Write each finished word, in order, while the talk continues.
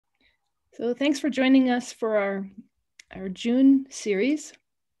So thanks for joining us for our June series.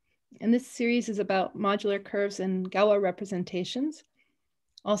 And this series is about modular curves and Galois representations,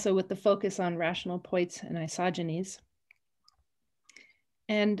 also with the focus on rational points and isogenies.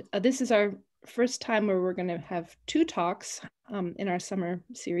 And this is our first time where we're going to have two talks in our summer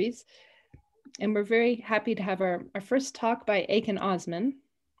series. And we're very happy to have our first talk by Ekin Ozman.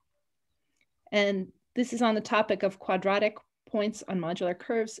 And this is on the topic of quadratic points on modular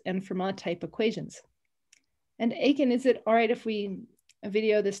curves and Fermat-type equations. And Ekin, is it all right if we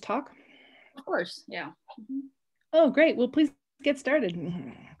video this talk? Of course, yeah. Oh, great. Well, please get started.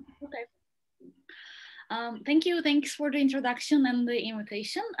 Okay. Thank you. Thanks for the introduction and the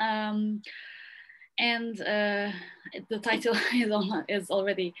invitation. The title is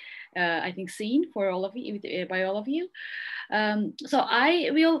already, I think, seen for all of you, by all of you. So I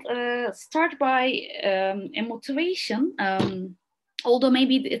will start by a motivation, although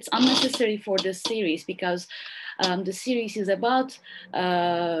maybe it's unnecessary for this series because the series is about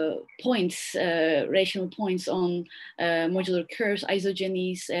points, rational points on modular curves,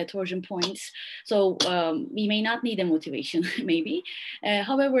 isogenies, torsion points. So we may not need a motivation, maybe.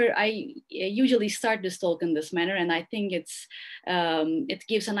 However, I usually start this talk in this manner, and I think it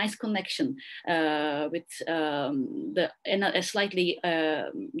gives a nice connection with a slightly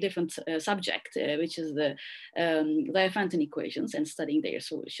different subject, which is the VaNTAGe equations and studying their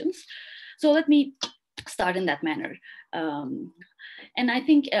solutions. So let me start in that manner. And I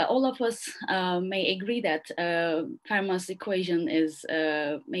think all of us may agree that Fermat's equation is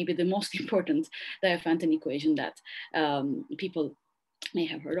maybe the most important VaNTAGe equation that people may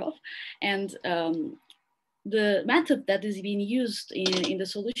have heard of. And the method that is being used in the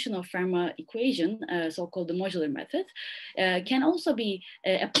solution of Fermat equation, so-called the modular method, can also be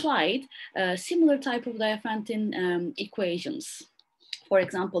applied similar type of VaNTAGe equations. For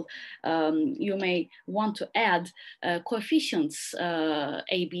example, you may want to add coefficients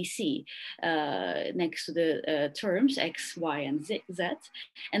ABC next to the terms X, Y, and Z,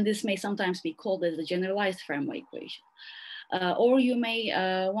 and this may sometimes be called as the generalized Fermat equation. Or you may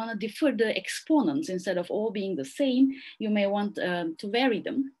want to differ the exponents. Instead of all being the same, you may want to vary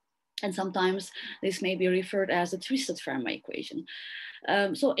them. And sometimes this may be referred as a twisted Fermat equation.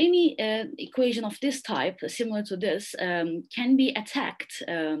 So any equation of this type, similar to this, can be attacked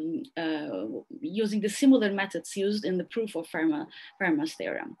using the similar methods used in the proof of Fermat's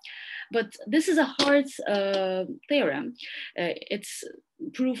theorem. But this is a hard theorem. Its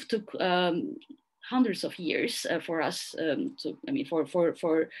proof took hundreds of years for us for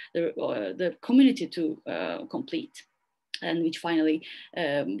the community to complete, and which finally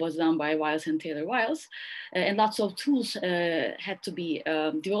was done by Wiles and Taylor-Wiles. And lots of tools had to be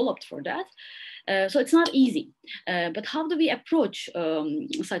developed for that. So it's not easy. But how do we approach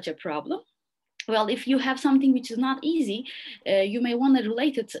such a problem? Well, if you have something which is not easy, you may want to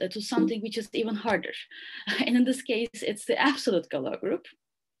relate it to something which is even harder. And in this case, it's the absolute Galois group.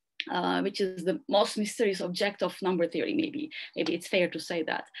 Which is the most mysterious object of number theory, maybe it's fair to say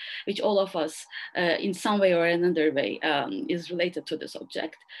that, which all of us in some way or another way is related to this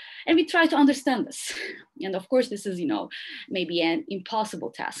object. And we try to understand this. And of course, this is, maybe an impossible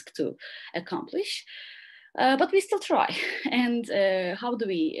task to accomplish. But we still try. And how do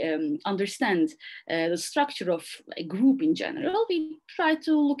we understand the structure of a group in general? We try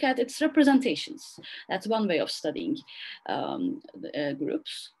to look at its representations. That's one way of studying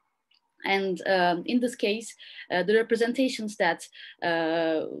groups. And in this case, the representations that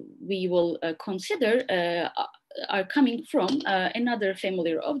we will consider are coming from another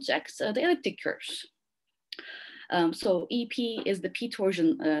familiar object, the elliptic curves. So EP is the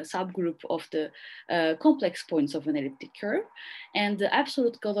p-torsion subgroup of the complex points of an elliptic curve, and the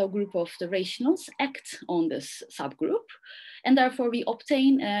absolute Galois group of the rationals act on this subgroup, and therefore we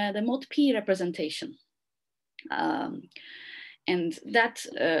obtain the mod P representation. And that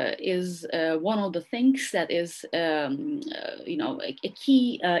is one of the things that is, a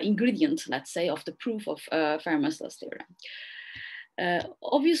key ingredient, let's say, of the proof of Fermat's last theorem.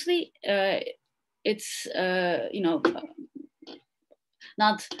 Obviously, it's,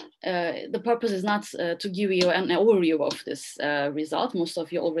 not the purpose is not to give you an overview of this result. Most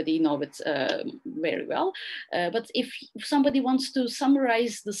of you already know it very well. But if somebody wants to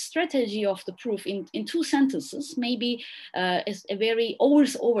summarize the strategy of the proof in 2 sentences, maybe is a very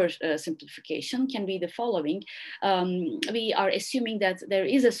simplification can be the following. We are assuming that there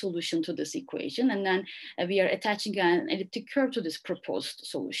is a solution to this equation, and then we are attaching an elliptic curve to this proposed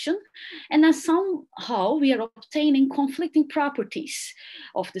solution. And then somehow we are obtaining conflicting properties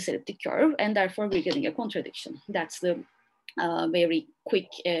of this elliptic curve, and therefore we're getting a contradiction. That's the very quick,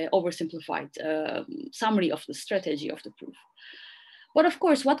 oversimplified summary of the strategy of the proof. But of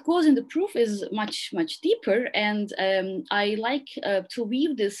course, what goes in the proof is much, much deeper. And I like to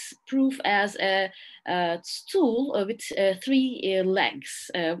view this proof as a stool with three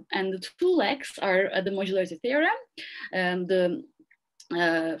legs. And the two legs are the modularity theorem, the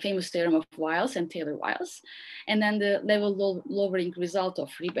famous theorem of Wiles and Taylor-Wiles, and then the level lowering result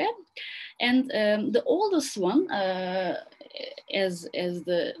of Ribet. And the oldest one,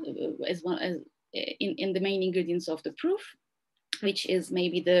 in the main ingredients of the proof, which is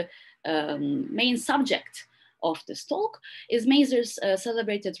maybe the main subject of this talk, is Mazur's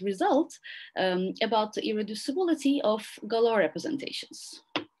celebrated result about the irreducibility of Galois representations.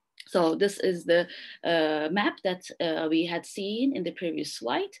 So this is the map that we had seen in the previous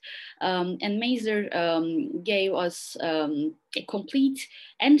slide. And Mazur gave us a complete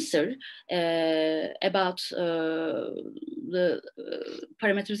answer about the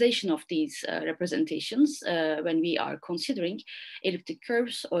parameterization of these representations when we are considering elliptic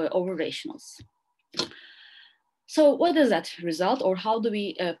curves over rationals. So what does that result, or how do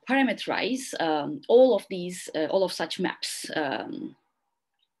we parameterize all of such maps?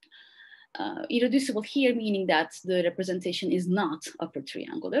 Irreducible here, meaning that the representation is not upper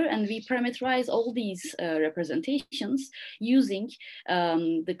triangular, and we parameterize all these representations using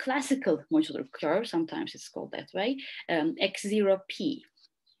the classical modular curve, sometimes it's called that way, X0P.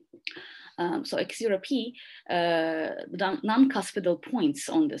 So X0P, the non-cuspidal points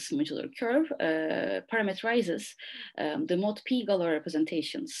on this modular curve parameterizes the mod P Galois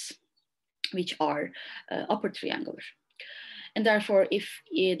representations, which are upper triangular. And therefore, if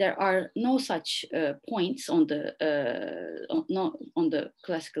there are no such points on the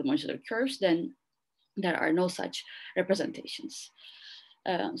classical modular curves, then there are no such representations.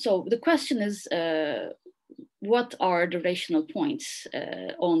 So the question is, what are the rational points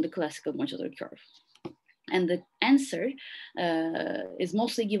on the classical modular curve? And the answer is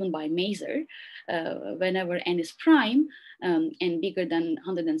mostly given by Mazur. Whenever n is prime and bigger than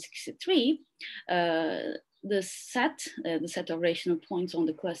 163, the set of rational points on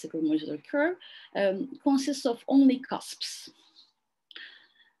the classical modular curve consists of only cusps.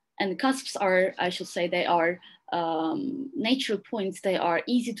 And the cusps are, I should say, they are natural points. They are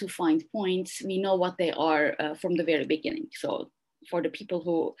easy to find points. We know what they are from the very beginning. So for the people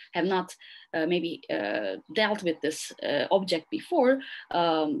who have not maybe dealt with this object before,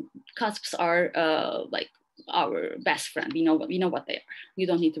 cusps are like our best friend. We know what they are. You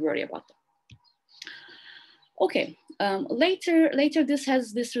don't need to worry about them. Okay, later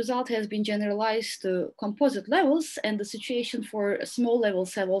this result has been generalized to composite levels, and the situation for small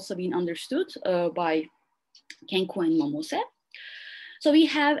levels have also been understood by Kenko and Momose. So we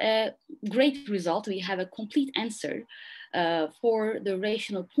have a great result. We have a complete answer for the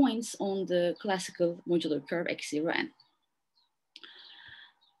rational points on the classical modular curve X0n.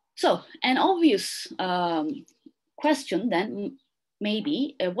 So an obvious question then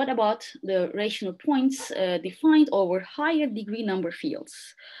maybe, what about the rational points defined over higher degree number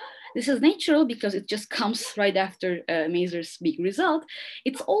fields? This is natural because it just comes right after Mazur's big result.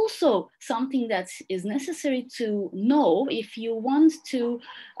 It's also something that is necessary to know if you want to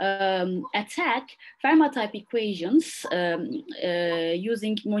attack Fermat-type equations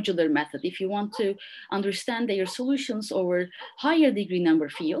using modular method. If you want to understand their solutions over higher degree number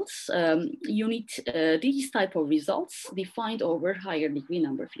fields, you need these type of results defined over higher degree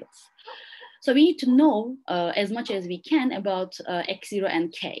number fields. So we need to know as much as we can about X0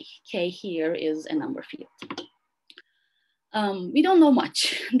 and K. K here is a number field. We don't know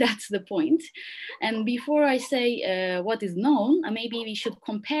much, that's the point. And before I say what is known, maybe we should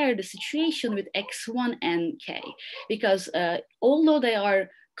compare the situation with X1 and K, because although they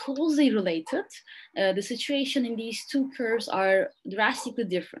are closely related, the situation in these two curves are drastically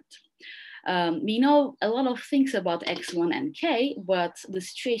different. We know a lot of things about X1 and K, but the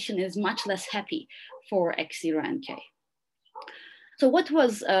situation is much less happy for X0 and K. So what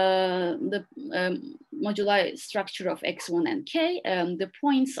was the moduli structure of X1 and K? The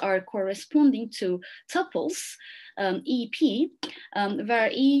points are corresponding to tuples EP, where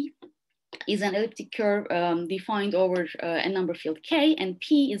E is an elliptic curve defined over a number field K, and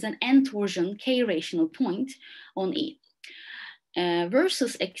P is an n-torsion K rational point on E.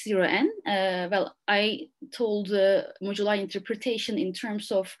 Versus X0n, well, I told moduli interpretation in terms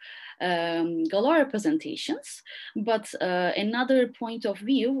of Galar representations, but another point of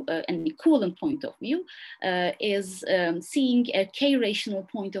view, an equivalent point of view, is seeing a k-rational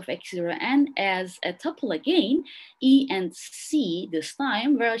point of x0n as a tuple again, E and C this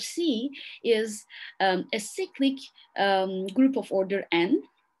time, where C is a cyclic group of order n,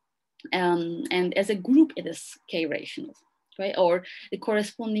 and as a group it is k-rational. Right? Or the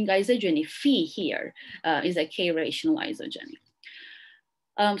corresponding isogeny phi here is a k-rational isogeny.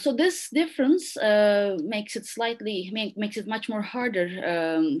 So this difference makes it much more harder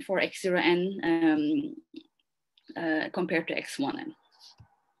for x0n compared to x1n,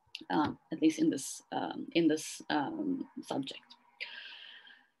 at least in this subject.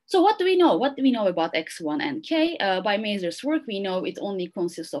 So what do we know? What do we know about x1 and k? By Mazur's work, we know it only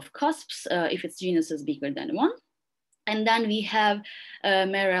consists of cusps if its genus is bigger than 1. And then we have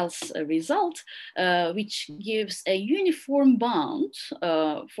Merrell's result, which gives a uniform bound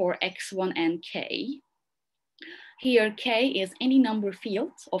for x1 and k. Here, k is any number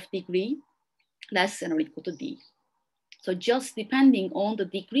field of degree less than or equal to d. So just depending on the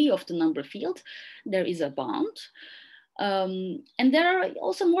degree of the number field, there is a bound. And there are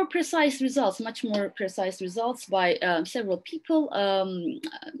also more precise results, much more precise results by several people.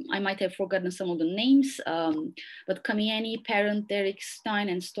 I might have forgotten some of the names, but Kamiani, Parent, Derek, Stein,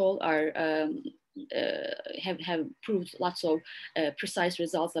 and Stoll are have proved lots of precise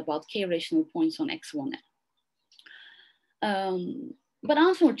results about k-rational points on x1n. But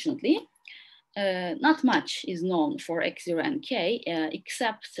unfortunately, not much is known for x0 and k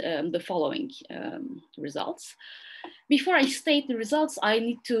except the following results. Before I state the results, I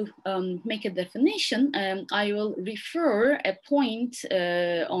need to make a definition. I will refer a point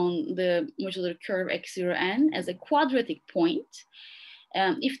on the modular curve x0n as a quadratic point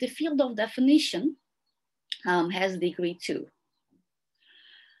if the field of definition has degree 2.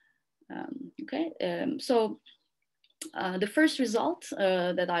 So the first result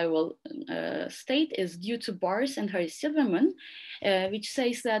that I will state is due to Bars and Harris-Silverman, which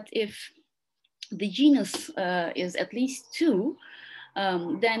says that if the genus is at least 2,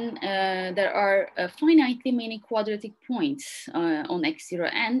 then there are finitely many quadratic points on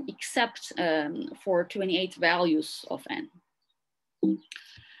x0n except for 28 values of n.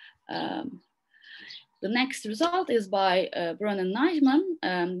 The next result is by Braun and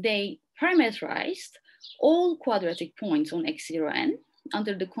Nijman. They parameterized all quadratic points on x0n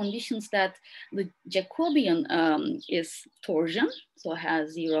under the conditions that the Jacobian is torsion, so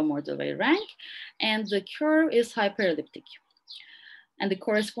has 0 modular rank, and the curve is hyperelliptic. And the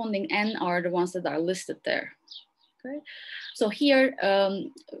corresponding n are the ones that are listed there. Okay? So here,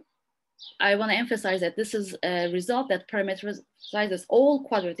 I want to emphasize that this is a result that parameterizes all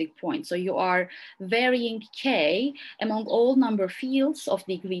quadratic points. So you are varying k among all number fields of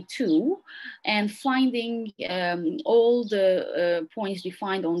degree 2 and finding all the points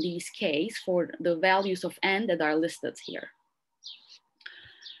defined on these k's for the values of n that are listed here.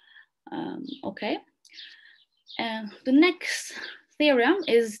 Okay. And the next theorem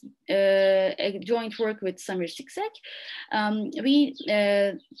is a joint work with Samir Siksek. We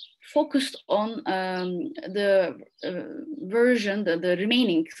focused on the version, the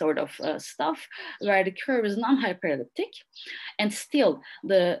remaining sort of stuff where the curve is non-hyperelliptic and still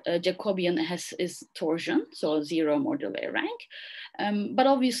the Jacobian is torsion, so 0 modular rank. But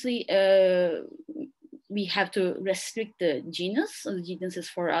obviously, we have to restrict the genus. So the genus is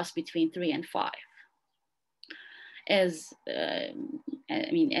for us between 3 and 5. As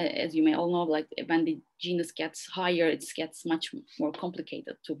you may all know, like when the genus gets higher, it gets much more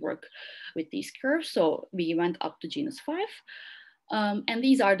complicated to work with these curves. So we went up to genus 5, and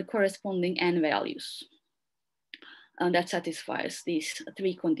these are the corresponding n values that satisfies these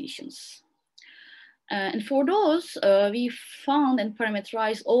 3 conditions. And for those, we found and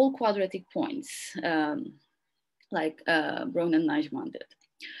parameterized all quadratic points, like Braun and Nijman did.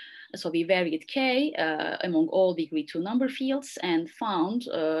 So we varied k among all degree 2 number fields and found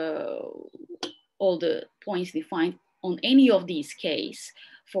all the points defined on any of these k's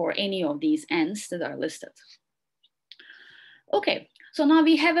for any of these n's that are listed. Okay, so now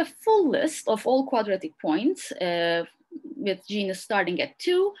we have a full list of all quadratic points with genus starting at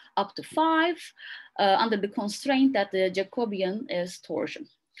 2 up to 5 under the constraint that the Jacobian is torsion.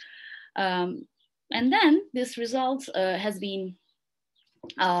 And then this result has been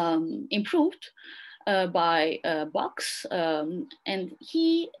improved by Box, and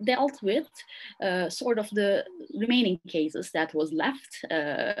he dealt with sort of the remaining cases that was left.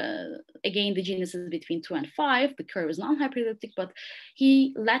 Again, the genus is between 2 and 5. The curve is non-hyperelliptic, but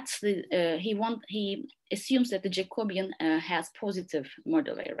he lets the he assumes that the Jacobian has positive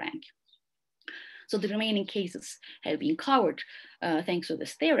modular rank. So the remaining cases have been covered thanks to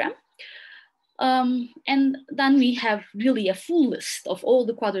this theorem. And then we have really a full list of all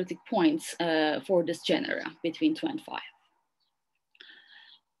the quadratic points for this genera between 2 and 5.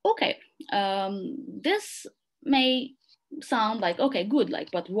 Okay, this may sound like, okay, good,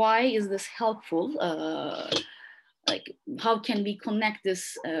 like, but why is this helpful? Like, how can we connect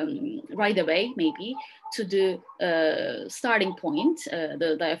this right away, maybe, to the starting point,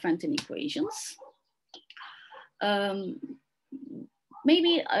 the Diophantine equations?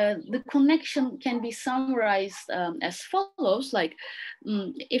 Maybe the connection can be summarized as follows, like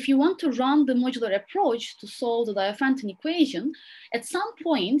if you want to run the modular approach to solve the Diophantine equation, at some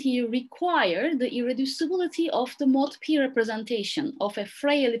point you require the irreducibility of the mod P representation of a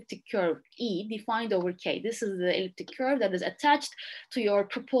Frey elliptic curve E defined over K. This is the elliptic curve that is attached to your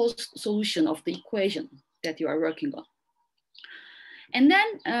proposed solution of the equation that you are working on. And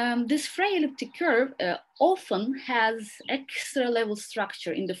then this Frey elliptic curve often has extra level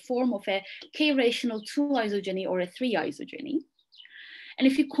structure in the form of a K-rational 2 isogeny or a 3 isogeny. And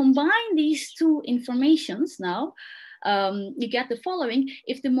if you combine these two informations now, you get the following.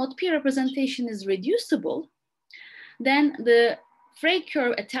 If the mod P representation is reducible, then the Frey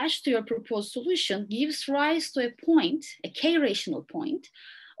curve attached to your proposed solution gives rise to a point, a K-rational point,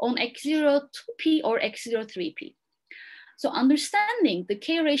 on x0 2p or x0 3p. So understanding the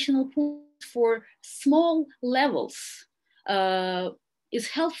K-rational points for small levels is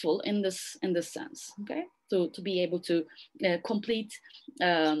helpful in this sense, okay? So to be able to complete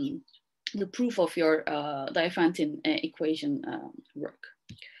the proof of your Diophantine equation work.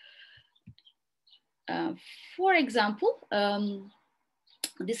 For example,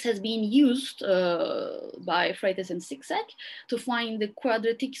 this has been used by Freitas and Zigzag to find the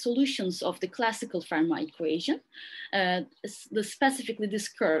quadratic solutions of the classical Fermat equation. Specifically, this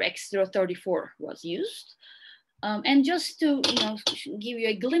curve x034 was used. And just to give you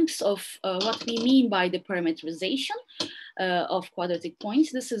a glimpse of what we mean by the parameterization of quadratic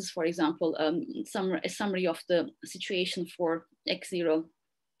points, this is, for example, a summary of the situation for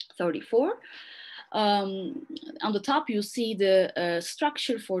x034. On the top, you see the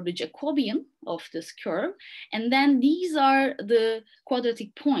structure for the Jacobian of this curve. And then these are the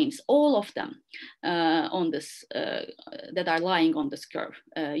quadratic points, all of them on this, that are lying on this curve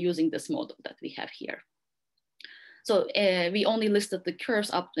using this model that we have here. So we only listed the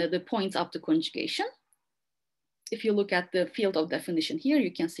curves up, the points up to conjugation. If you look at the field of definition here,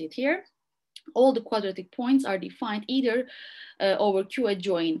 you can see it here. All the quadratic points are defined either over Q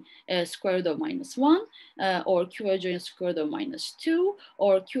adjoin square root of -1, or Q adjoin square root of -2,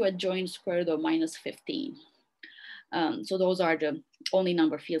 or Q adjoin square root of -15. So those are the only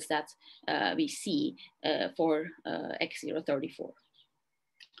number fields that we see for x034.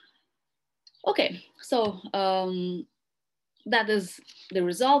 Okay, so that is the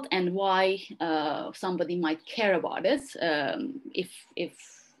result and why somebody might care about it if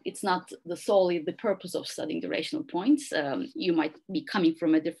it's not solely the purpose of studying the rational points. You might be coming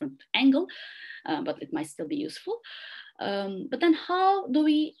from a different angle, but it might still be useful. But then how do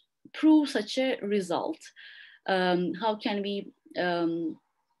we prove such a result? How can we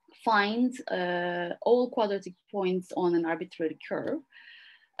find all quadratic points on an arbitrary curve?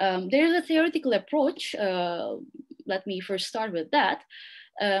 There is a theoretical approach. Let me first start with that.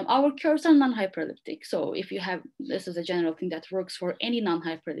 Our curves are non-hyperelliptic. So if you have, this is a general thing that works for any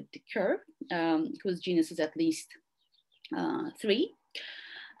non-hyperelliptic curve, whose genus is at least 3.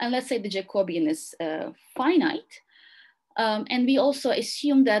 And let's say the Jacobian is finite. And we also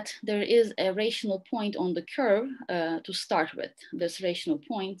assume that there is a rational point on the curve to start with. This rational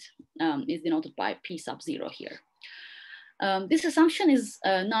point is denoted by P sub 0 here. This assumption is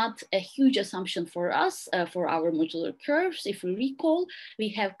not a huge assumption for us for our modular curves. If we recall, we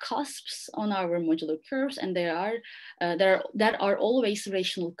have cusps on our modular curves, and there are always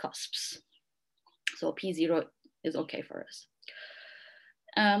rational cusps. So P0 is okay for us.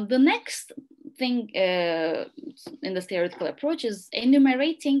 The next thing in this theoretical approach is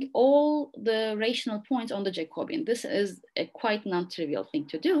enumerating all the rational points on the Jacobian. This is a quite non-trivial thing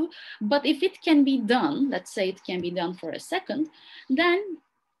to do, but if it can be done, let's say it can be done for a second, then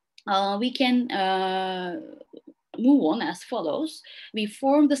we can move on as follows. We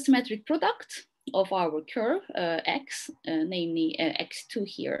form the symmetric product of our curve x, namely x2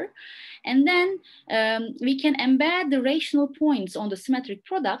 here. And then we can embed the rational points on the symmetric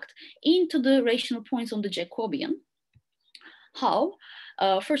product into the rational points on the Jacobian. How?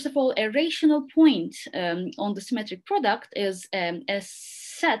 First of all, a rational point on the symmetric product is a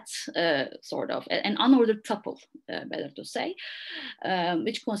set, sort of, an unordered tuple, better to say,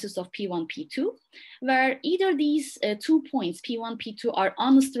 which consists of P1, P2, where either these 2 points, P1, P2, are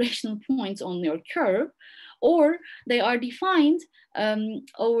honest rational points on your curve, or they are defined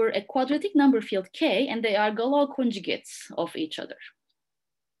over a quadratic number field K, and they are Galois conjugates of each other.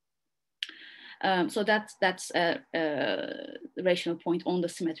 So that's a rational point on the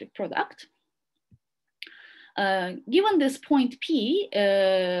symmetric product. Given this point P,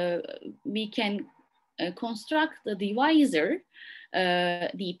 we can construct the divisor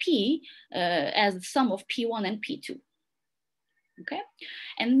dP as the sum of P1 and P2. Okay,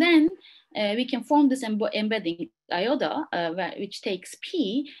 and then we can form this embedding iota, which takes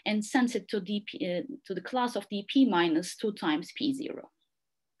P and sends it to dP, to the class of dP minus 2 times P0.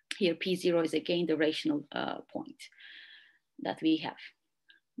 Here, P0 is again the rational point that we have.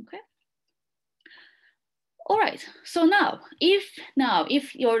 Okay. All right. So now,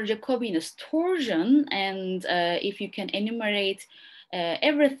 if your Jacobian is torsion, and if you can enumerate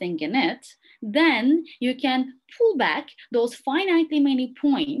everything in it, then you can pull back those finitely many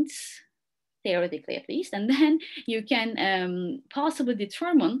points, theoretically at least, and then you can possibly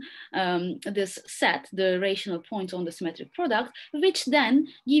determine this set, the rational points on the symmetric product, which then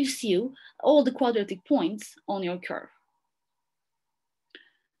gives you all the quadratic points on your curve.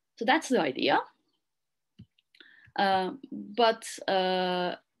 So that's the idea. But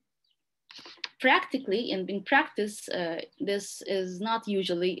practically, in practice, this is not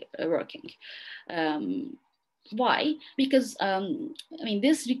usually working. Why? Because I mean,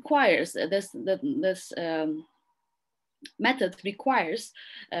 this requires this method requires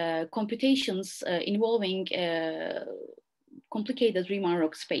computations involving complicated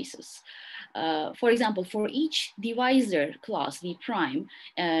Riemann-Roch spaces. For example, for each divisor class d prime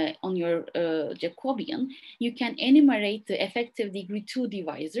on your Jacobian, you can enumerate the effective degree 2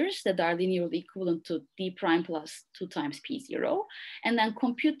 divisors that are linearly equivalent to d prime plus 2 times P0, and then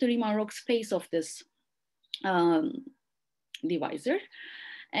compute the Riemann-Roch space of this divisor.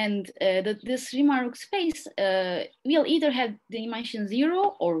 And this Riemann-Roch space will either have dimension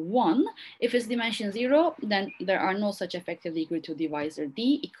 0 or 1. If it's dimension 0, then there are no such effective degree 2 divisor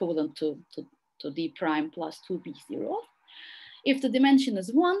D equivalent to D prime plus 2B0. If the dimension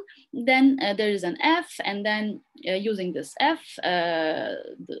is 1, then there is an F, and then using this F,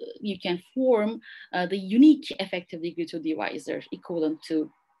 you can form the unique effective degree 2 divisor equivalent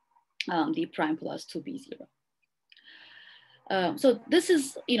to D prime plus 2B0. So this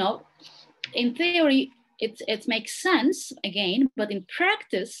is, you know, in theory, it makes sense again, but in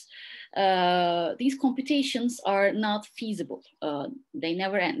practice, these computations are not feasible. They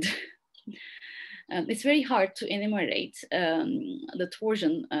never end. It's very hard to enumerate the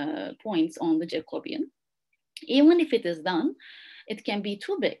torsion points on the Jacobian. Even if it is done, it can be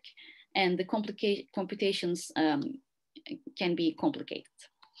too big, and the computations can be complicated.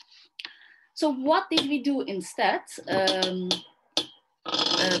 So what did we do instead?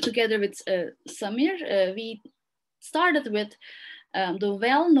 Together with Samir, we started with the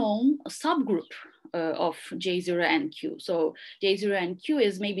well-known subgroup of J0 and Q. So J0 and Q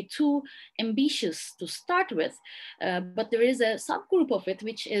is maybe too ambitious to start with, but there is a subgroup of it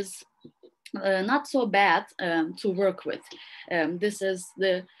which is not so bad to work with. This is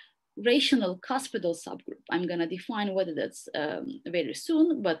the rational cuspidal subgroup. I'm going to define what it is very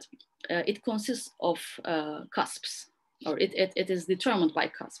soon, but it consists of cusps, or it is determined by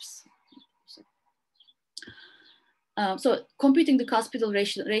cusps. So computing the cuspidal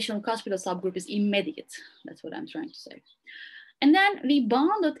rational cuspidal subgroup is immediate. That's what I'm trying to say. And then we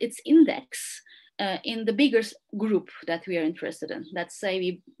bounded its index in the bigger group that we are interested in. Let's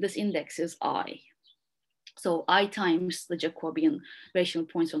say this index is I. So I times the Jacobian, rational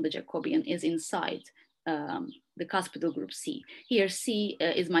points on the Jacobian is inside the cuspidal group C. Here C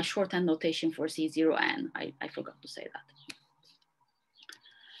is my shorthand notation for C0n. I forgot to say that.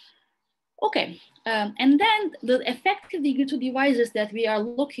 Okay, and then the effective degree 2 divisors that we are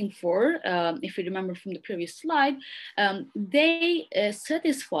looking for, if you remember from the previous slide, they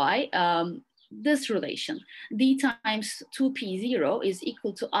satisfy this relation. D times 2P0 is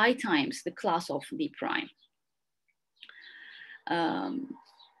equal to I times the class of D prime.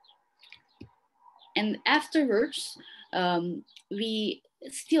 And afterwards, we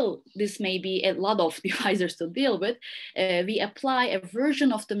still, this may be a lot of divisors to deal with. We apply a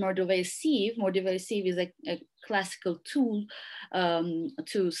version of the modular sieve. Modular sieve is a classical tool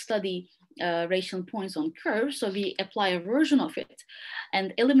to study rational points on curves. So we apply a version of it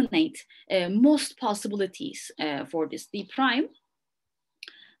and eliminate most possibilities for this d prime.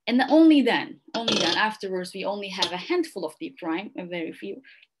 And only then afterwards, we only have a handful of d prime, a very few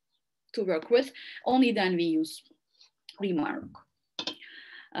to work with. Only then we use Riemann.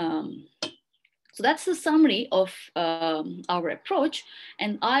 So that's the summary of our approach.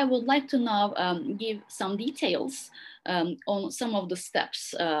 And I would like to now give some details on some of the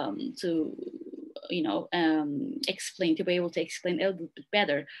steps to, you know, explain, to be able to explain a little bit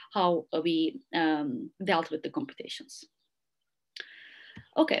better how we dealt with the computations.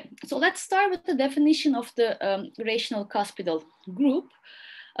 Okay, so let's start with the definition of the rational cuspidal group,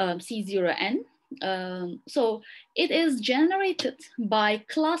 C0n. So it is generated by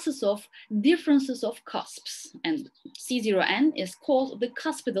classes of differences of cusps, and C0n is called the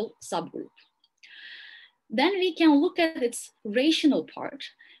cuspidal subgroup. Then we can look at its rational part,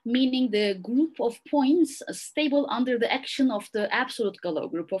 meaning the group of points stable under the action of the absolute Galois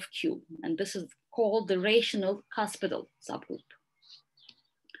group of Q, and this is called the rational cuspidal subgroup.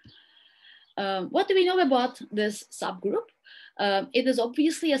 What do we know about this subgroup? It is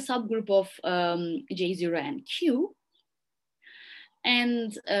obviously a subgroup of J0 and Q.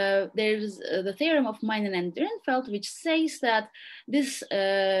 And there's the theorem of Meinen and Dürrenfeld, which says that this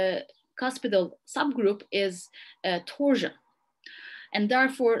cuspidal subgroup is torsion. And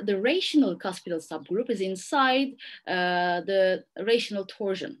therefore, the rational cuspidal subgroup is inside the rational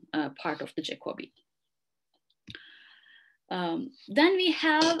torsion part of the Jacobian. Then we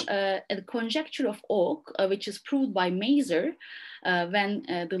have a conjecture of Ock, which is proved by Mazur when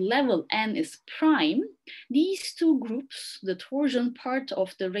the level n is prime. These two groups, the torsion part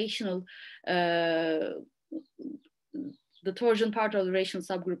of the rational, the torsion part of the rational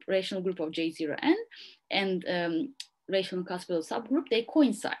subgroup, rational group of J0n, and rational cuspidal subgroup, they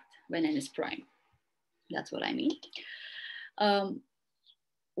coincide when n is prime. That's what I mean.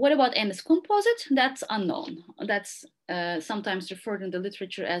 What about n is composite? That's unknown. That's sometimes referred in the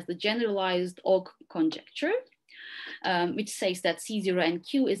literature as the generalized Ock conjecture, which says that C0 and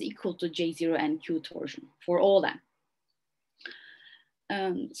Q is equal to J0 and Q torsion for all n.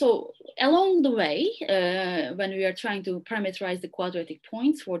 So along the way, when we are trying to parameterize the quadratic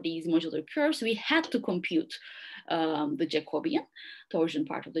points for these modular curves, we had to compute the Jacobian, torsion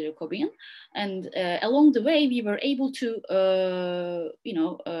part of the Jacobian. And along the way, we were able to,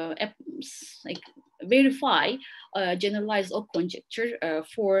 like verify generalized Ock conjecture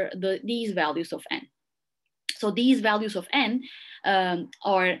for these values of n. So these values of n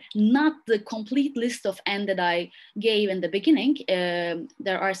are not the complete list of n that I gave in the beginning.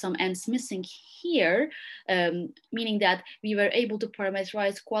 There are some n's missing here, meaning that we were able to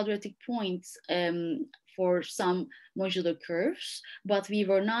parameterize quadratic points for some modular curves, but we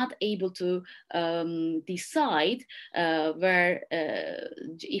were not able to decide where,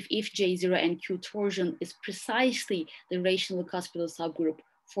 if J0 and Q torsion is precisely the rational cuspidal subgroup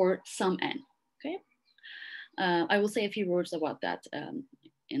for some n, okay? I will say a few words about that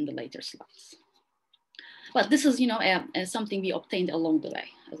in the later slides. But this is, something we obtained along the way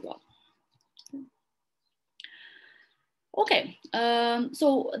as well. Okay,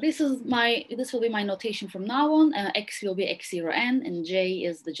 so this will be my notation from now on. X will be X0n, and J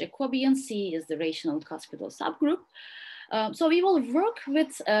is the Jacobian, C is the rational cuspidal subgroup. So we will work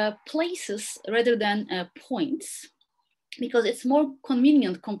with places rather than points, because it's more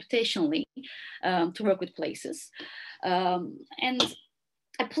convenient computationally to work with places. And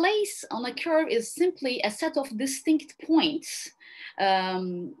a place on a curve is simply a set of distinct points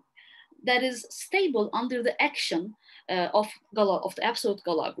that is stable under the action of the absolute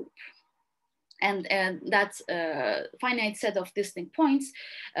Galois group. And that finite set of distinct points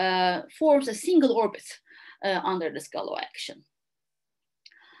forms a single orbit under this Galois action.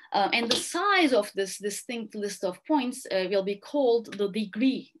 And the size of this distinct list of points will be called the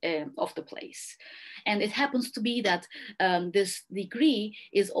degree of the place. And it happens to be that this degree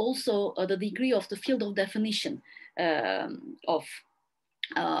is also the degree of the field of definition of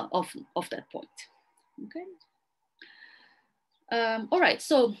that point, okay? All right,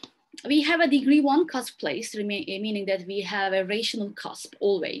 so we have a degree 1 cusp place, meaning that we have a rational cusp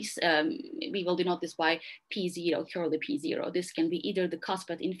always. We will denote this by P0, curly P0. This can be either the cusp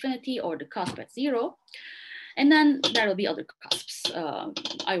at infinity or the cusp at 0. And then there will be other cusps.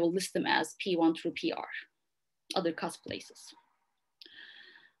 I will list them as P1 through PR, other cusp places.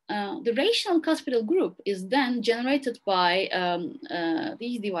 the rational cuspidal group is then generated by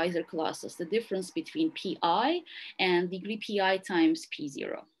these divisor classes, the difference between pi and degree pi times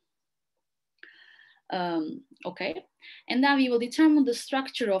p0. Okay, and now we will determine the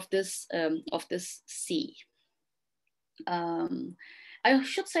structure of this C. I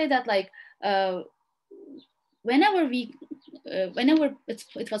should say that, like, whenever it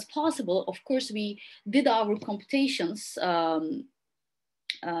was possible, of course, we did our computations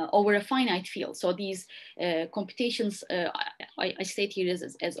over a finite field. So these computations, I state here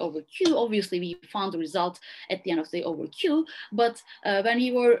as over Q. Obviously, we found the result at the end of the day over Q. But when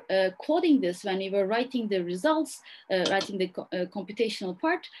we were coding this, when we were writing the results, writing the computational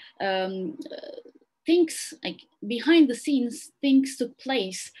part, things like behind the scenes, things took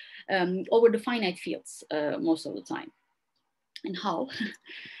place over the finite fields most of the time. And how?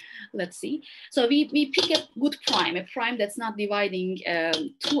 Let's see. So we pick a good prime, a prime that's not dividing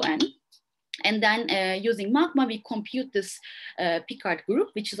 2n. And then using magma, we compute this Picard group,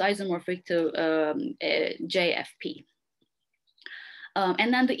 which is isomorphic to JFP.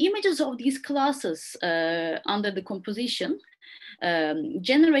 And then the images of these classes under the composition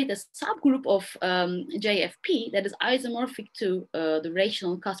generate a subgroup of JFP that is isomorphic to the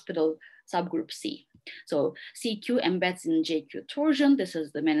rational cuspidal subgroup C. So CQ embeds in JQ torsion. This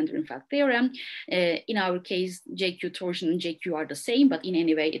is the Menandrin-Falk theorem. In our case, JQ torsion and JQ are the same, but in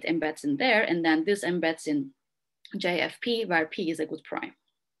any way it embeds in there. And then this embeds in JFP, where P is a good prime.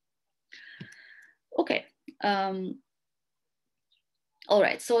 Okay. All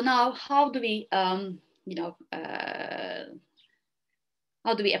right. So now, how do we, how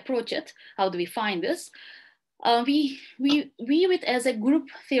do we approach it? How do we find this? We view it as a group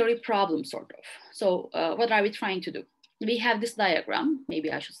theory problem, sort of. So what are we trying to do? We have this diagram.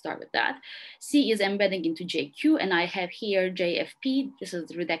 Maybe I should start with that. C is embedding into JQ, and I have here JFP. This is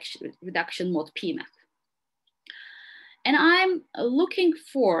the reduction mod P map. And I'm looking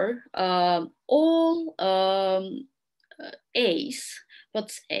for all A's.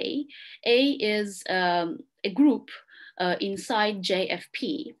 What's A? A is a group inside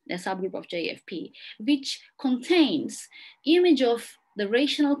JFP, a subgroup of JFP, which contains image of the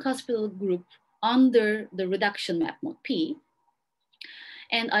rational cuspidal group under the reduction map mod P.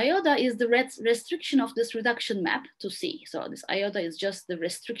 And iota is the restriction of this reduction map to C. So this iota is just the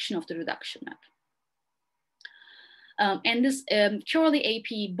restriction of the reduction map. And this Curly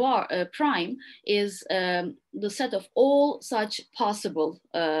AP bar prime is the set of all such possible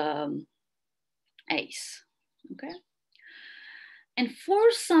A's, okay? And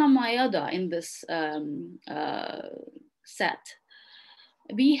for some iota in this set,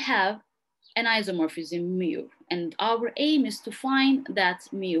 we have an isomorphism mu, and our aim is to find that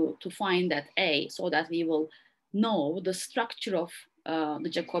mu, to find that A, so that we will know the structure of the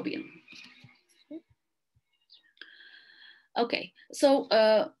Jacobian. Okay, so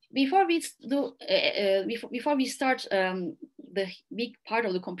before we start the big part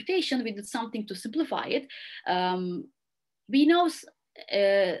of the computation, we did something to simplify it. We know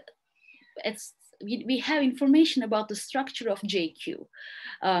we have information about the structure of JQ.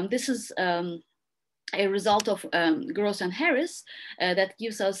 This is a result of Gross and Harris that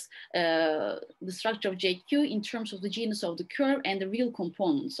gives us the structure of JQ in terms of the genus of the curve and the real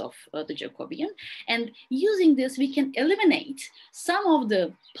components of the Jacobian. And using this, we can eliminate some of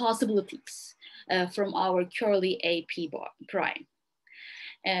the possibilities from our Curly AP prime.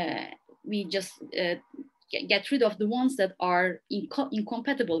 We just get rid of the ones that are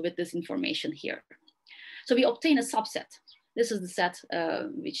incompatible with this information here. So we obtain a subset. This is the set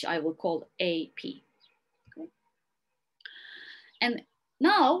which I will call AP. Okay. And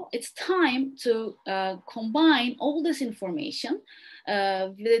now it's time to combine all this information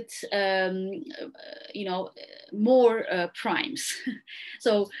with more primes.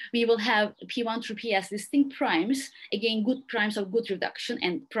 So we will have P1 through P as distinct primes, again, good primes of good reduction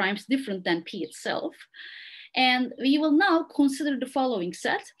and primes different than P itself. And we will now consider the following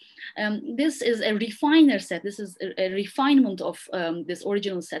set. This is a refiner set. This is a refinement of this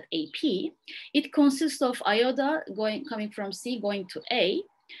original set AP. It consists of iota coming from C going to A,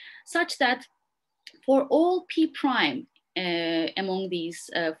 such that for all P prime among these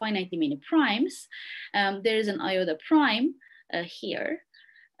finitely many primes, there is an iota prime here,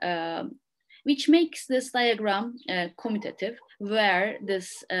 which makes this diagram commutative, where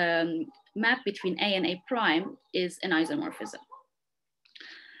this map between A and A prime is an isomorphism.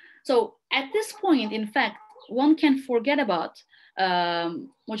 So at this point, in fact, one can forget about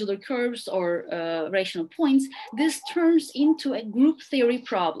modular curves or rational points. This turns into a group theory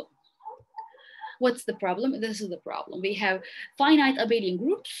problem. What's the problem? This is the problem. We have finite abelian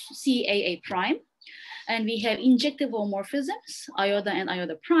groups, CAA prime, and we have injective homomorphisms, iota and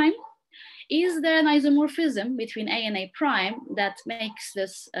iota prime. Is there an isomorphism between A and A prime that makes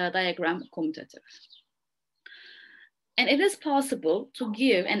this diagram commutative? And it is possible to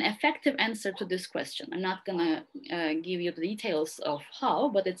give an effective answer to this question. I'm not gonna give you the details of how,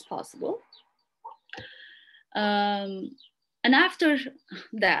 but it's possible. And after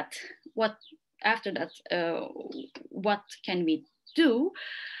that, what can we do?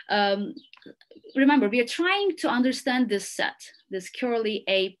 Remember, we are trying to understand this set, this curly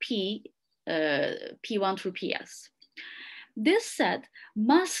AP, P1 through PS. This set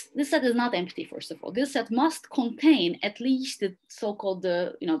is not empty, first of all. This set must contain at least the so-called,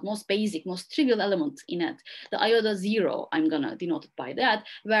 most basic, most trivial element in it. The iota 0, I'm gonna denote it by that,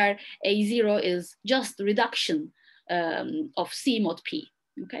 where A0 is just the reduction of C mod P,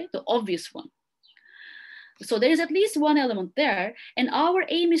 okay? The obvious one. So there is at least one element there, and our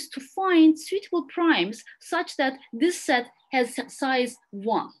aim is to find suitable primes such that this set has size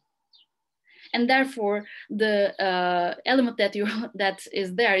 1. And therefore, the element that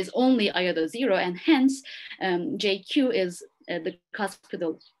is there is only iota 0, and hence JQ is the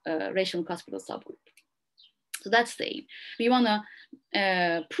cuspidal, rational cuspidal subgroup. So that's the aim. We want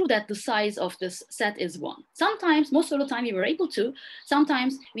to prove that the size of this set is 1. Sometimes, most of the time, we were able to.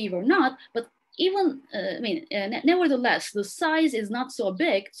 Sometimes we were not. But even, nevertheless, the size is not so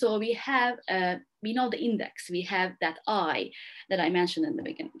big. So we have, we know the index. We have that I that I mentioned in the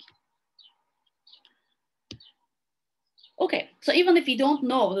beginning. Okay, so even if we don't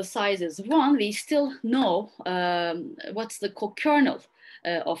know the size is 1, we still know what's the co-kernel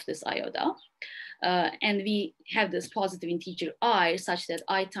of this iota. And we have this positive integer I such that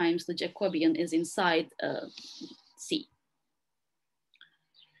I times the Jacobian is inside C.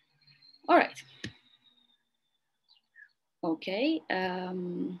 All right. Okay.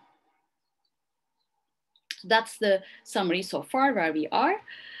 That's the summary so far where we are.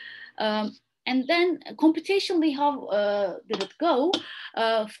 And then computationally, how did it go?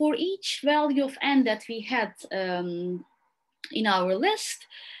 For each value of n that we had in our list,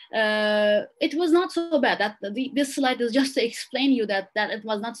 it was not so bad. This slide is just to explain you that it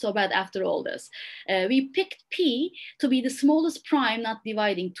was not so bad after all this. We picked P to be the smallest prime not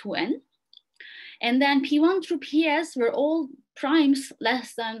dividing 2n. And then P1 through PS were all primes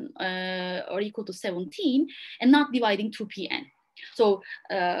less than or equal to 17 and not dividing 2pn. So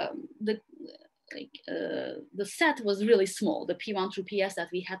the set was really small. The P1 through PS that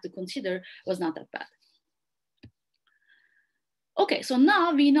we had to consider was not that bad. Okay, so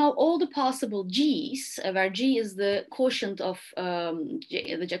now we know all the possible G's, where G is the quotient of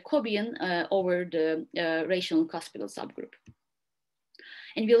the Jacobian over the rational cuspidal subgroup.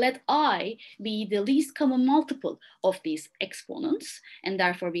 And we let I be the least common multiple of these exponents, and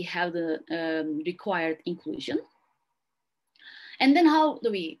therefore we have the required inclusion. And then how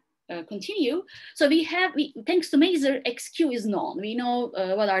do we continue? So thanks to Maser, XQ is known. We know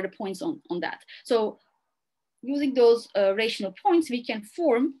what are the points on that. So using those rational points, we can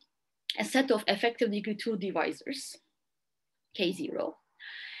form a set of effective degree 2 divisors, K0.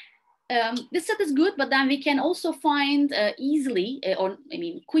 This set is good, but then we can also find easily,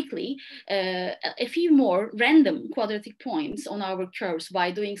 quickly, a few more random quadratic points on our curves by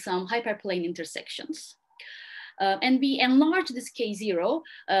doing some hyperplane intersections. And we enlarge this K0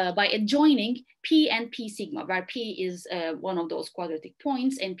 by adjoining P and P sigma, where P is one of those quadratic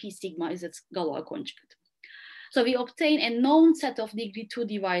points and P sigma is its Galois conjugate. So we obtain a known set of degree 2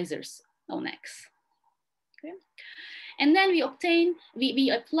 divisors on X. Okay. And then we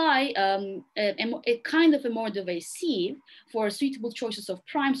apply a kind of a Mordovai sieve for suitable choices of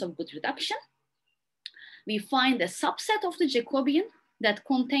primes of good reduction. We find a subset of the Jacobian that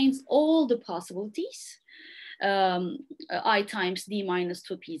contains all the possibilities. I times D minus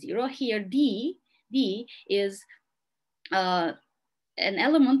 2P0. Here D is an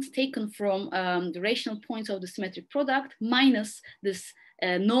element taken from the rational points of the symmetric product minus this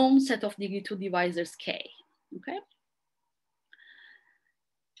known set of degree 2 divisors K, okay?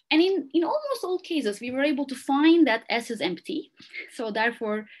 And in almost all cases, we were able to find that S is empty. So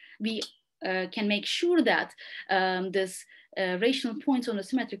therefore, we can make sure that this rational points on the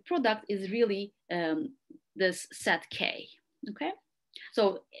symmetric product is really this set K, okay?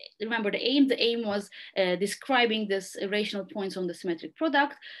 So remember the aim was describing this rational points on the symmetric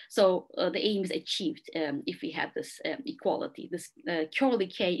product. So the aim is achieved if we have this equality. This curly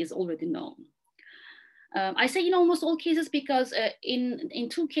K is already known. I say in almost all cases because in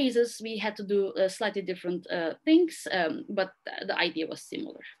 2 cases we had to do slightly different things, but the idea was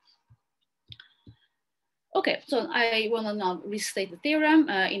similar. Okay, so I want to now restate the theorem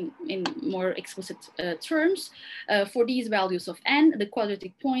in more explicit terms. For these values of n, the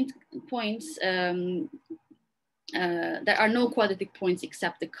quadratic points, there are no quadratic points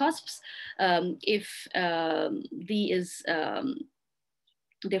except the cusps if d is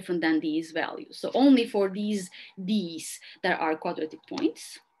different than these values. So only for these d's there are quadratic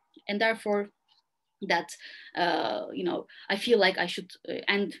points, and therefore that I feel like I should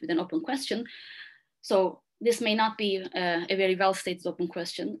end with an open question. So this may not be a very well stated open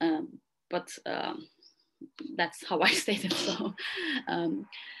question, but that's how I state it. So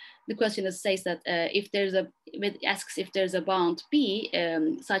the question says that it asks if there's a bound B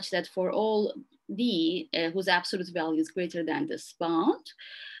such that for all D whose absolute value is greater than this bound,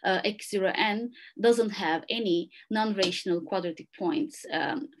 x0n doesn't have any non-rational quadratic points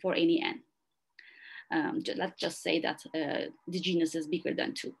for any n. Let's just say that the genus is bigger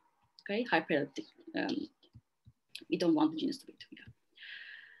than 2. Okay, hyperelliptic. We don't want the genus to be 2. Yeah.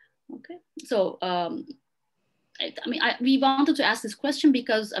 Okay, so we wanted to ask this question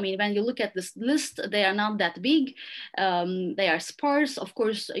because when you look at this list, they are not that big. They are sparse. Of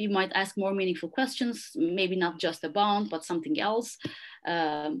course, you might ask more meaningful questions, maybe not just a bound, but something else.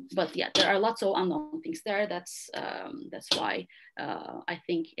 But yeah, there are lots of unknown things there. That's why I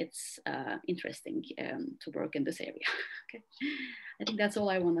think it's interesting to work in this area. Okay, I think that's all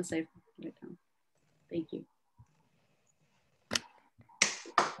I want to say right now. Thank you.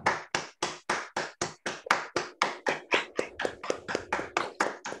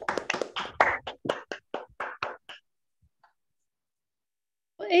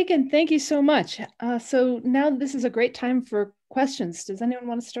 Well, Ekin, thank you so much. So now this is a great time for questions. Does anyone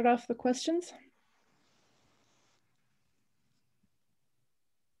want to start off the questions?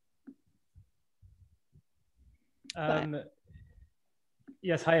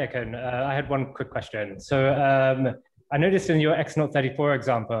 Yes, hi, Ekin. I had one quick question. So I noticed in your X034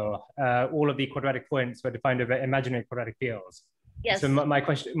 example, all of the quadratic points were defined over imaginary quadratic fields. Yes. So my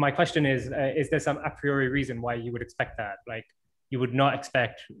question is there some a priori reason why you would expect that? Like, you would not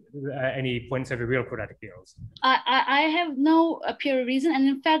expect any points over real quadratic fields? I have no a priori reason, and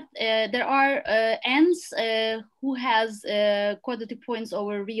in fact, there are n's who has quadratic points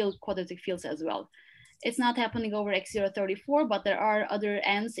over real quadratic fields as well. It's not happening over X034, but there are other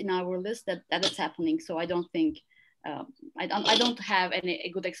n's in our list that is happening. So I don't think I don't have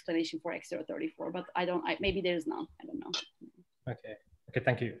a good explanation for X034, but maybe there's none. I don't know. Okay. Okay.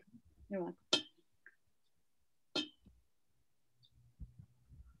 Thank you. You're welcome.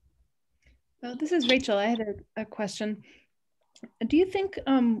 This is Rachel. I had a question. Do you think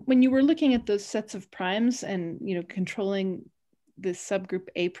when you were looking at those sets of primes and controlling this subgroup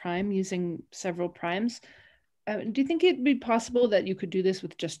A prime using several primes, do you think it'd be possible that you could do this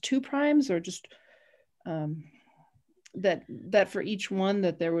with just 2 primes, or just that for each one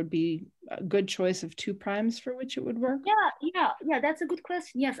that there would be a good choice of 2 primes for which it would work? Yeah, that's a good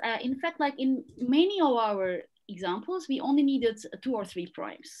question. Yes, in fact, like in many of our examples, we only needed 2 or 3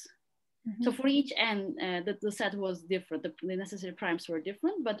 primes. Mm-hmm. So for each n, the set was different. The necessary primes were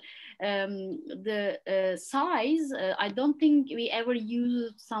different, but the size, I don't think we ever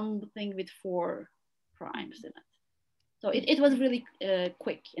used something with 4 primes in it. So it was really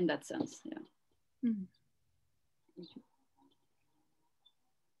quick in that sense. Yeah. Mm-hmm.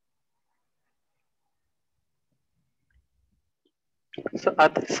 So are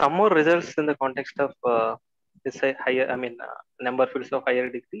there some more results in the context of this higher, number fields of higher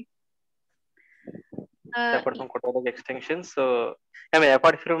degree? Apart from quadratic extensions, so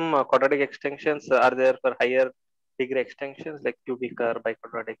apart from quadratic extensions, are there for higher degree extensions like cubic or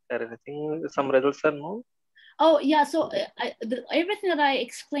biquadratic or anything? Some results are known? Oh yeah, so everything that I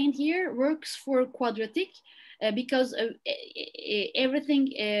explained here works for quadratic because everything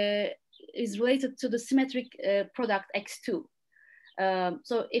is related to the symmetric product x2.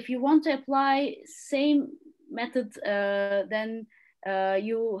 So if you want to apply same method, then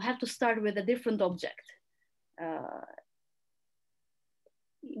you have to start with a different object.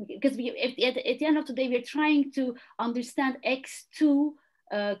 Because at the end of the day, we're trying to understand x2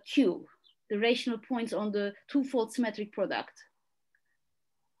 q, the rational points on the twofold symmetric product.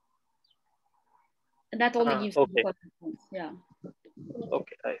 And that only gives okay. points. Yeah.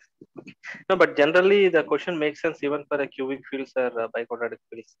 Okay, nice. Okay. No, but generally the question makes sense even for a cubic fields or biquadratic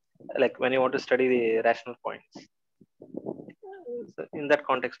fields, like when you want to study the rational points. So in that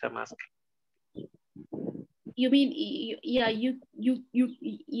context, I'm asking. You mean you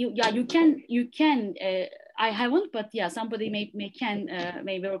can I haven't, but yeah, somebody may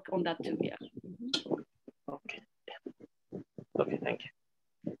work on that too. Yeah. Mm-hmm. Okay. Okay, thank you.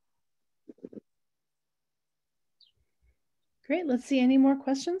 Great. Let's see. Any more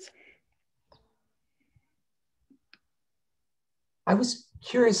questions? I was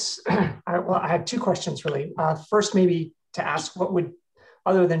curious. Well, I had two questions really. First, maybe to ask what would,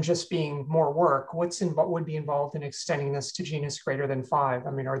 other than just being more work, what would be involved in extending this to genus greater than 5?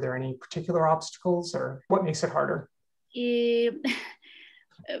 I mean, are there any particular obstacles, or what makes it harder? We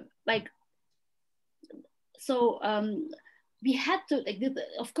had to,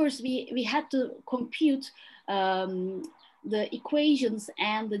 of course, we had to compute the equations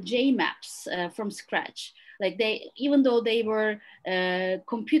and the J maps from scratch. Like even though they were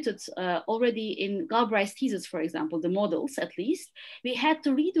computed already in Galbraith's thesis, for example, the models at least, we had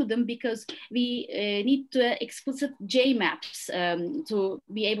to redo them because we need explicit J maps to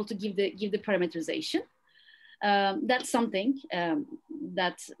be able to give the parameterization. That's something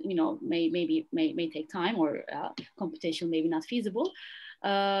that may take time, or computation maybe not feasible.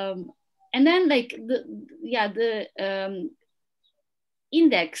 And then like the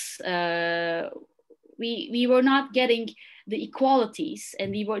index, we were not getting the equalities,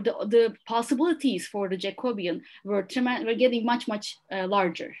 and we were the possibilities for the Jacobian were getting much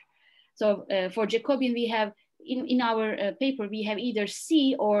larger. So for Jacobian, we have in our paper we have either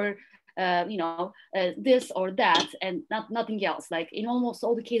C or this or that, and nothing else. Like in almost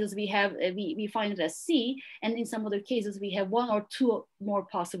all the cases we have, we find it as C, and in some other cases we have one or two more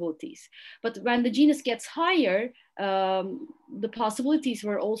possibilities. But when the genus gets higher, the possibilities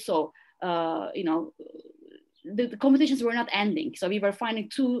were also, the computations were not ending. So we were finding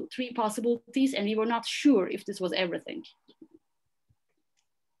 2-3 possibilities, and we were not sure if this was everything.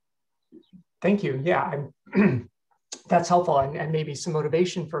 Thank you. Yeah, that's helpful, and maybe some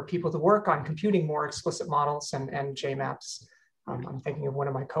motivation for people to work on computing more explicit models and JMaps. I'm thinking of one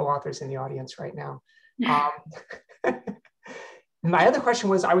of my co-authors in the audience right now. My other question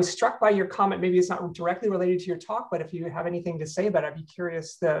was, I was struck by your comment, maybe it's not directly related to your talk, but if you have anything to say about it, I'd be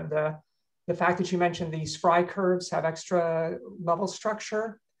curious, the fact that you mentioned these Frey curves have extra level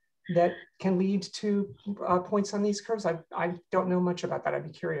structure that can lead to points on these curves. I don't know much about that. I'd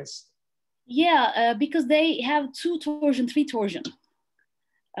be curious. Yeah, because they have 2 torsion, 3 torsion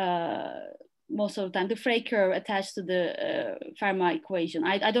most of the time. The Frey curve attached to the Fermat equation.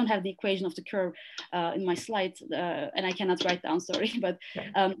 I don't have the equation of the curve in my slides, and I cannot write down, sorry, but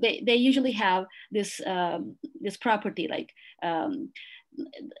they usually have this this property, like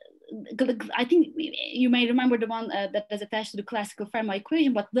I think you may remember the one that is attached to the classical Fermat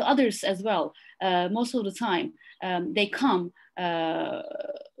equation, but the others as well. Most of the time, they come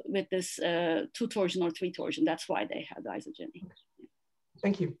with this 2 torsion or 3 torsion. That's why they have the isogeny.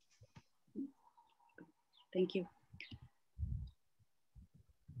 Thank you. Thank you.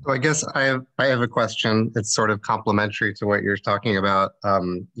 So I guess I have a question. It's sort of complementary to what you're talking about.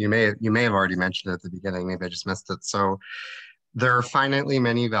 You may have already mentioned it at the beginning. Maybe I just missed it. So there are finitely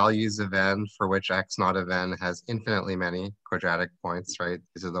many values of n for which x naught of n has infinitely many quadratic points, right?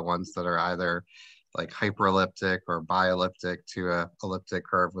 These are the ones that are either like hyperelliptic or bielliptic to a elliptic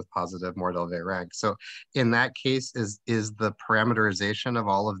curve with positive Mordell-Weil rank. So in that case, is the parameterization of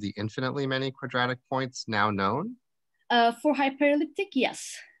all of the infinitely many quadratic points now known? For hyperelliptic,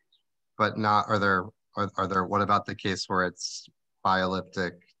 yes. But not, are there, what about the case where it's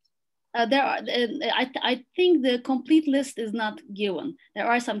bielliptic? There are, I think the complete list is not given. There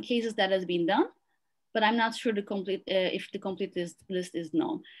are some cases that has been done, but I'm not sure the complete if the complete list is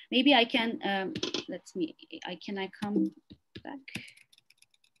known. Maybe I can can I come back?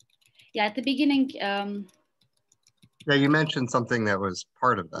 Yeah, at the beginning. Yeah, you mentioned something that was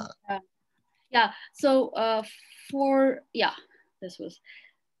part of that. Yeah. So this was.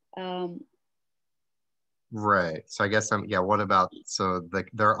 Right. So I guess what about, so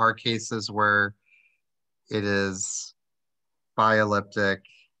there are cases where it is bielliptic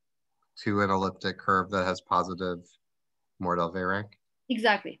to an elliptic curve that has positive Mordell-Weil rank?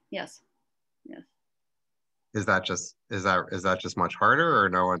 Exactly. Yes. Yes. Is that just much harder, or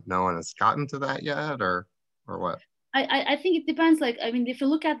no one has gotten to that yet, or what? I think it depends. Like, I mean, if you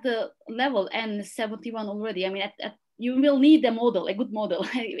look at the level N71 already, I mean, you will need a model, a good model.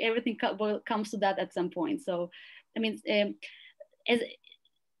 Everything comes to that at some point. So, I mean,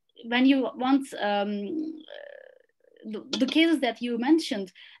 when you want the cases that you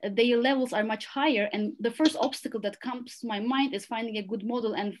mentioned, their levels are much higher, and the first obstacle that comes to my mind is finding a good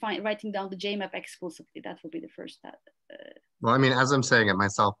model and writing down the JMap explicitly. That will be the first step. Well, I mean, as I'm saying it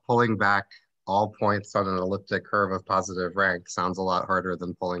myself, pulling back all points on an elliptic curve of positive rank sounds a lot harder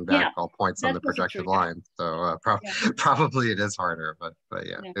than pulling back all points on the projective line. So probably it is harder, but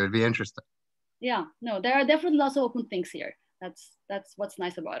yeah, it would be interesting. Yeah, no, there are definitely lots of open things here. That's what's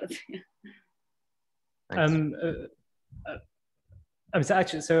nice about it. So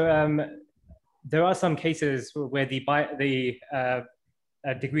actually, there are some cases where the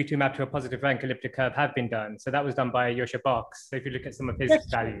degree 2 map to a positive rank elliptic curve have been done. So that was done by Yosha Box. So if you look at some of his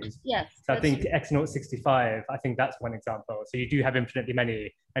values, yes. So I think X065, I think that's one example. So you do have infinitely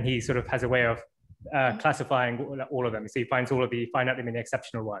many, and he sort of has a way of classifying all of them. So he finds all of the finitely many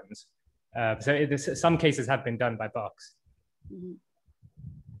exceptional ones. Some cases have been done by Box. Mm-hmm.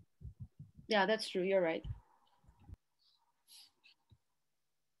 Yeah, that's true. You're right.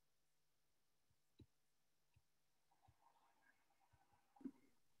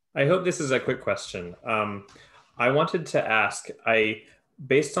 I hope this is a quick question. I wanted to ask,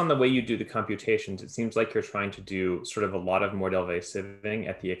 based on the way you do the computations, it seems like you're trying to do sort of a lot of Mordell-Weil sieving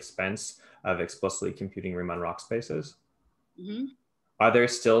at the expense of explicitly computing Riemann-Roch spaces. Mm-hmm. Are there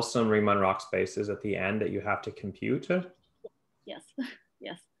still some Riemann-Roch spaces at the end that you have to compute? Yes,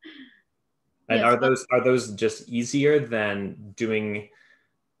 yes. And yes, are those just easier than doing?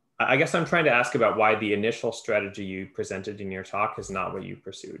 I guess I'm trying to ask about why the initial strategy you presented in your talk is not what you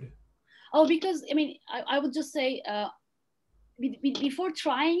pursued. Oh, because I mean, I would just say, before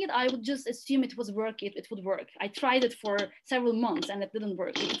trying it, I would just assume it would work. It would work. I tried it for several months and it didn't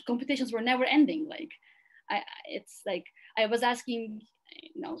work. The computations were never ending. Like, it's like I was asking,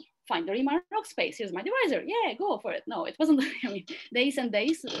 find the Riemann-Roch space. Here's my divisor. Yeah, go for it. No, it wasn't. I mean, days and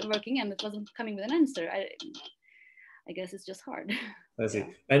days working, and it wasn't coming with an answer. I guess it's just hard. I see.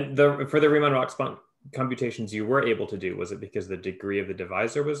 Yeah. And for the Riemann-Roch computations you were able to do, was it because the degree of the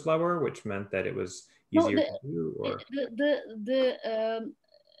divisor was lower, which meant that it was easier to do? Or?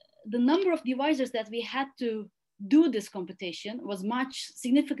 The number of divisors that we had to do this computation was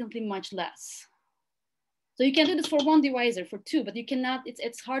significantly much less. So you can do this for one divisor, for two, but you cannot.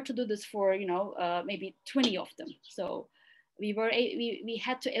 It's hard to do this for maybe 20 of them. So we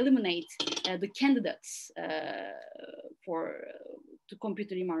had to eliminate the candidates to compute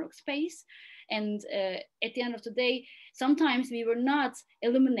the Riemann-Roch space. And at the end of the day, sometimes we will not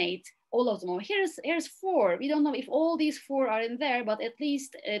eliminate all of them. Oh, here's 4. We don't know if all these 4 are in there, but at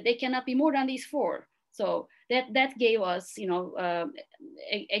least they cannot be more than these 4. So that gave us,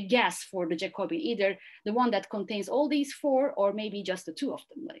 a guess for the Jacobian, either the one that contains all these 4, or maybe just the 2 of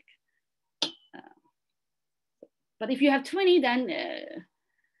them. But if you have 20, then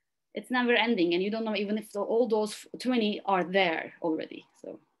it's never ending, and you don't know even if all those 20 are there already.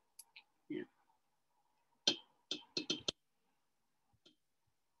 So, yeah.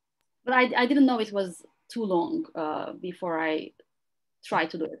 But I didn't know it was too long before I tried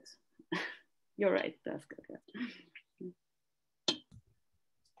to do it. You're right, that's good.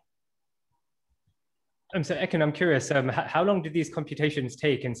 So Ekin, I'm curious, how long did these computations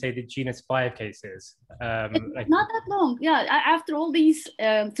take in, say, the genus 5 cases? Not that long. Yeah, after all these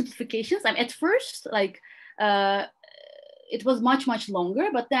simplifications, at first, it was much longer,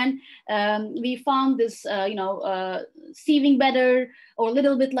 but then we found this, sieving better, or a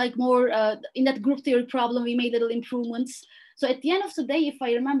little bit more in that group theory problem, we made little improvements. So at the end of the day, if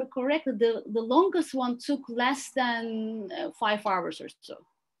I remember correctly, the longest one took less than 5 hours or so.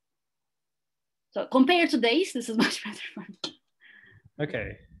 So compared to days, this is much better for me.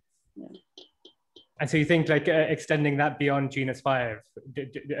 Okay. Yeah. And so you think extending that beyond genus 5, do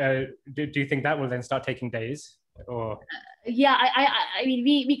you think that will then start taking days? Or yeah, I mean,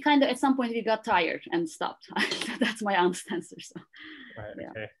 we kind of at some point we got tired and stopped. That's my honest answer. So right, yeah.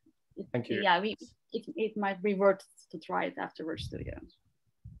 Okay. Thank you. Yeah, it might be worth to try it afterwards too. Yeah.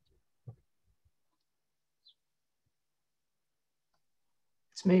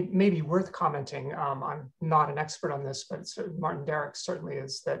 It's maybe worth commenting. I'm not an expert on this, but Martin Derrick certainly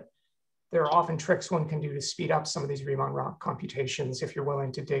is, that there are often tricks one can do to speed up some of these Riemann-Roch computations if you're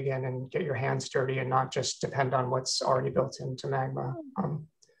willing to dig in and get your hands dirty and not just depend on what's already built into Magma.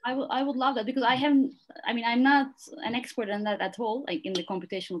 I would love that, because I'm not an expert in that at all, like in the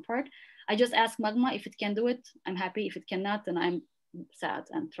computational part. I just ask Magma if it can do it. I'm happy. If it cannot, then I'm sad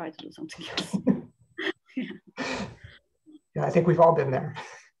and try to do something else. Yeah. Yeah, I think we've all been there.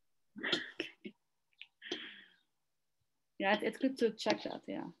 Okay. Yeah, it's good to check that.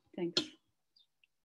 Yeah, thanks.